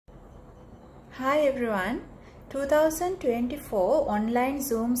Hi everyone. 2024 online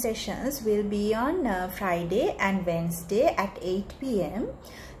Zoom sessions will be on Friday and Wednesday at 8 p.m.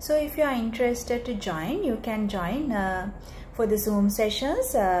 So if you are interested to join, you can join for the Zoom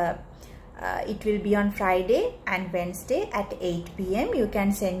sessions. It will be on Friday and Wednesday at 8 p.m. You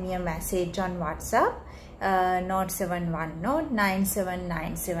can send me a message on WhatsApp,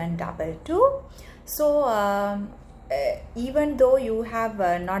 9710979722. So even though you have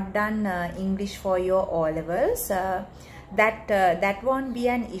not done English for your O-levels, that won't be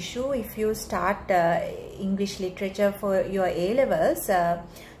an issue if you start English literature for your A-levels.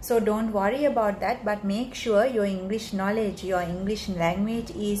 So don't worry about that, but make sure your English knowledge, your English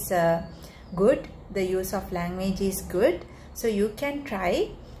language is good. The use of language is good, so you can try.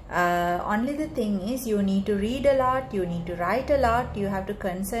 Only the thing is, you need to read a lot, you need to write a lot, you have to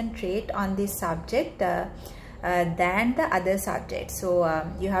concentrate on this subject than the other subjects. So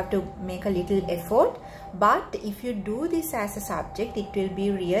you have to make a little effort, but if you do this as a subject, it will be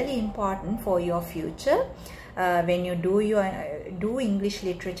really important for your future. When you do English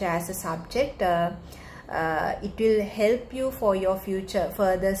literature as a subject, it will help you for your future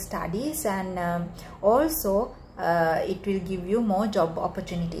further studies, and also it will give you more job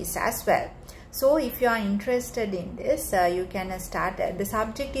opportunities as well. So if you are interested in this, you can start. The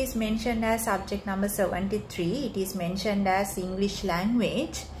subject is mentioned as subject number 73. It is mentioned as English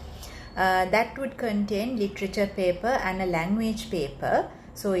language. That would contain literature paper and a language paper.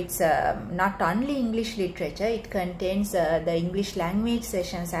 So it's not only English literature, it contains the English language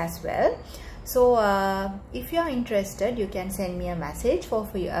sessions as well. So if you are interested, you can send me a message for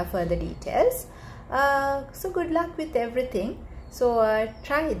further details. So good luck with everything. So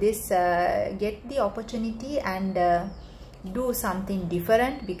try this, get the opportunity and do something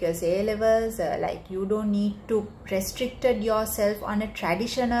different, because A-levels, like, you don't need to restrict yourself on a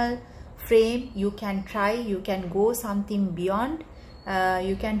traditional frame. You can try, you can go something beyond,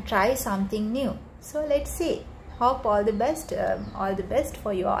 you can try something new. So let's see. Hope all the best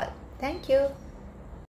for you all. Thank you.